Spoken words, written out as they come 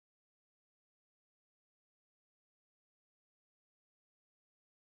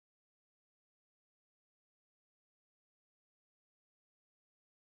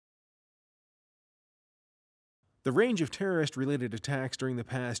The range of terrorist-related attacks during the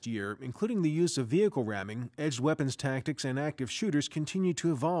past year, including the use of vehicle ramming, edged weapons tactics, and active shooters, continue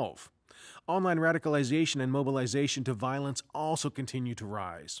to evolve. Online radicalization and mobilization to violence also continue to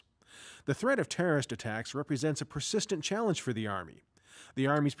rise. The threat of terrorist attacks represents a persistent challenge for the Army. The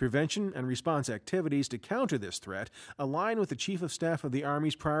Army's prevention and response activities to counter this threat align with the Chief of Staff of the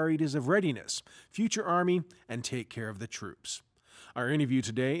Army's priorities of readiness, future Army, and take care of the troops. Our interview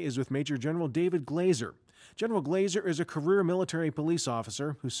today is with Major General David Glaser. General Glaser is a career military police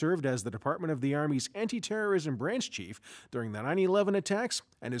officer who served as the Department of the Army's Antiterrorism Branch Chief during the 9/11 attacks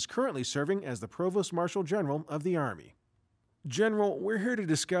and is currently serving as the Provost Marshal General of the Army. General, we're here to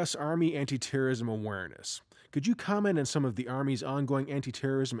discuss Army anti-terrorism awareness. Could you comment on some of the Army's ongoing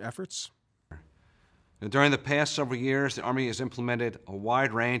anti-terrorism efforts? During the past several years, the Army has implemented a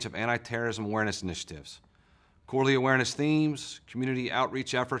wide range of anti-terrorism awareness initiatives. Quarterly awareness themes, community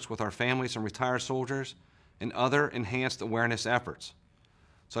outreach efforts with our families and retired soldiers, and other enhanced awareness efforts,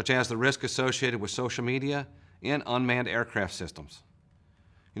 such as the risk associated with social media and unmanned aircraft systems.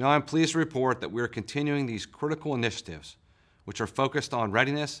 I'm pleased to report that we are continuing these critical initiatives, which are focused on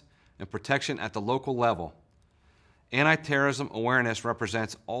readiness and protection at the local level. Anti-terrorism awareness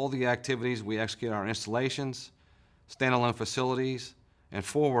represents all the activities we execute at our installations, standalone facilities, and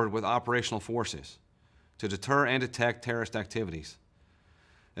forward with operational forces to deter and detect terrorist activities.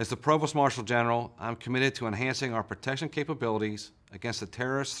 As the Provost Marshal General, I'm committed to enhancing our protection capabilities against the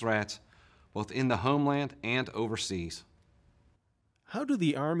terrorist threats both in the homeland and overseas. How do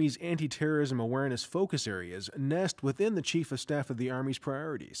the Army's anti-terrorism awareness focus areas nest within the Chief of Staff of the Army's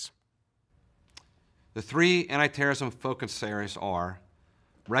priorities? The three anti-terrorism focus areas are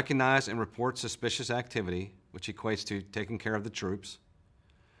recognize and report suspicious activity, which equates to taking care of the troops,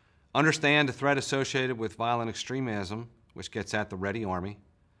 understand the threat associated with violent extremism, which gets at the ready Army,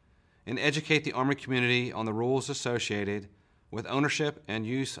 and educate the Army community on the rules associated with ownership and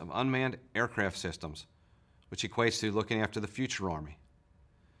use of unmanned aircraft systems, which equates to looking after the future Army.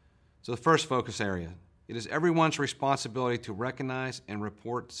 So the first focus area, it is everyone's responsibility to recognize and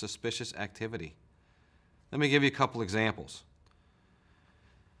report suspicious activity. Let me give you a couple examples.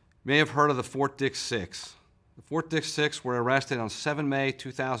 You may have heard of the Fort Dix Six. The Fort Dix Six were arrested on 7 May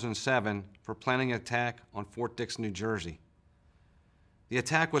 2007 for planning an attack on Fort Dix, New Jersey. The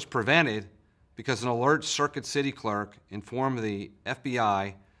attack was prevented because an alert Circuit City clerk informed the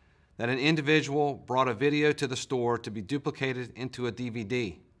FBI that an individual brought a video to the store to be duplicated into a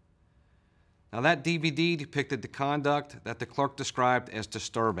DVD. Now that DVD depicted the conduct that the clerk described as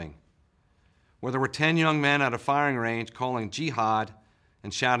disturbing, where there were 10 young men at a firing range calling jihad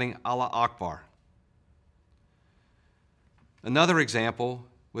and shouting Allah Akbar. Another example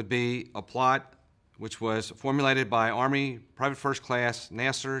would be a plot which was formulated by Army Private First Class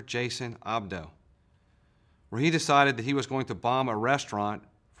Nasser Jason Abdo, where he decided that he was going to bomb a restaurant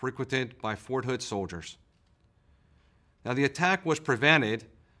frequented by Fort Hood soldiers. Now the attack was prevented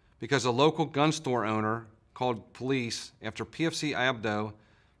because a local gun store owner called police after PFC Abdo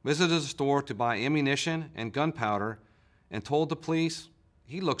visited the store to buy ammunition and gunpowder and told the police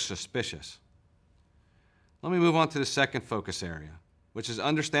he looked suspicious. Let me move on to the second focus area, which is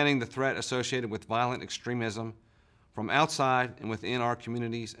understanding the threat associated with violent extremism from outside and within our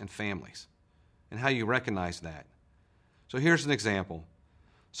communities and families, and how you recognize that. So here's an example.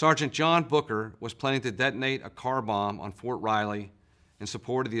 Sergeant John Booker was planning to detonate a car bomb on Fort Riley in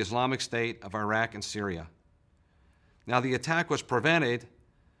support of the Islamic State of Iraq and Syria. Now the attack was prevented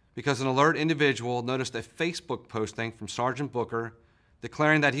because an alert individual noticed a Facebook posting from Sergeant Booker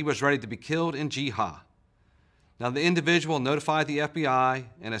declaring that he was ready to be killed in jihad. Now the individual notified the FBI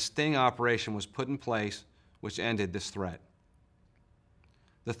and a sting operation was put in place which ended this threat.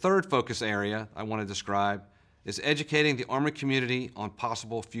 The third focus area I want to describe is educating the Army community on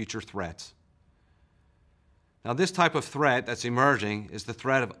possible future threats. Now this type of threat that's emerging is the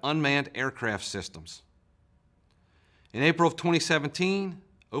threat of unmanned aircraft systems. In April of 2017,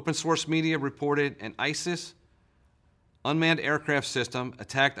 open source media reported an ISIS unmanned aircraft system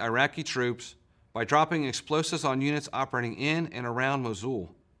attacked Iraqi troops by dropping explosives on units operating in and around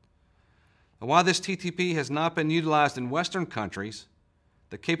Mosul. And while this TTP has not been utilized in Western countries,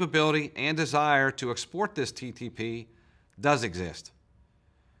 the capability and desire to export this TTP does exist.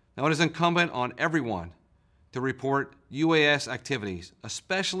 Now it is incumbent on everyone to report UAS activities,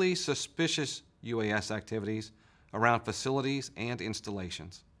 especially suspicious UAS activities around facilities and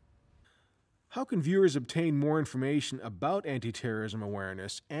installations. How can viewers obtain more information about anti-terrorism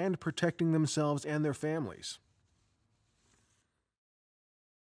awareness and protecting themselves and their families?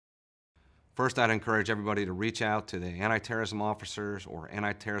 First, I'd encourage everybody to reach out to the anti-terrorism officers or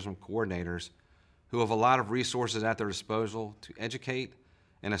anti-terrorism coordinators who have a lot of resources at their disposal to educate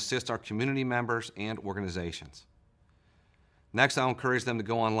and assist our community members and organizations. Next, I'll encourage them to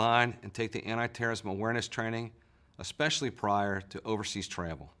go online and take the anti-terrorism awareness training, especially prior to overseas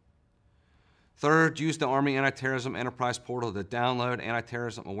travel. Third, use the Army Anti-Terrorism Enterprise Portal to download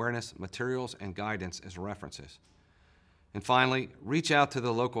anti-terrorism awareness materials and guidance as references. And finally, reach out to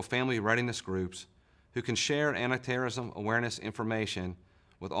the local family readiness groups who can share anti-terrorism awareness information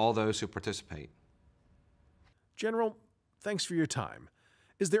with all those who participate. General, thanks for your time.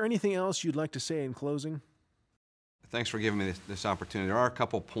 Is there anything else you'd like to say in closing? Thanks for giving me this opportunity. There are a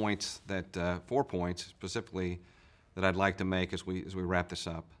couple points that, 4 points specifically, that I'd like to make as we wrap this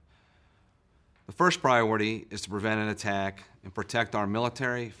up. The first priority is to prevent an attack and protect our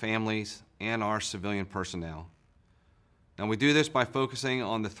military, families, and our civilian personnel. Now, we do this by focusing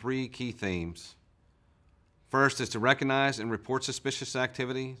on the 3 key themes. First is to recognize and report suspicious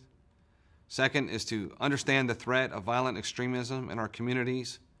activity. Second is to understand the threat of violent extremism in our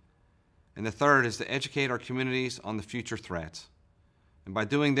communities. And the third is to educate our communities on the future threats. And by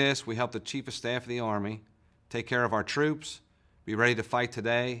doing this, we help the Chief of Staff of the Army take care of our troops, be ready to fight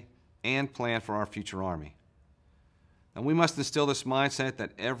today, and plan for our future Army. And we must instill this mindset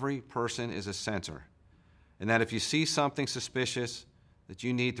that every person is a sensor, and that if you see something suspicious, that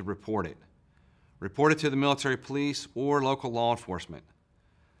you need to report it. Report it to the military police or local law enforcement.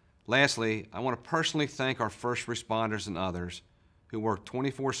 Lastly, I want to personally thank our first responders and others who work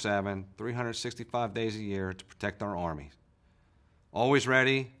 24/7, 365 days a year to protect our Army. Always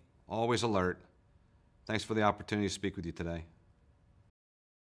ready, always alert. Thanks for the opportunity to speak with you today.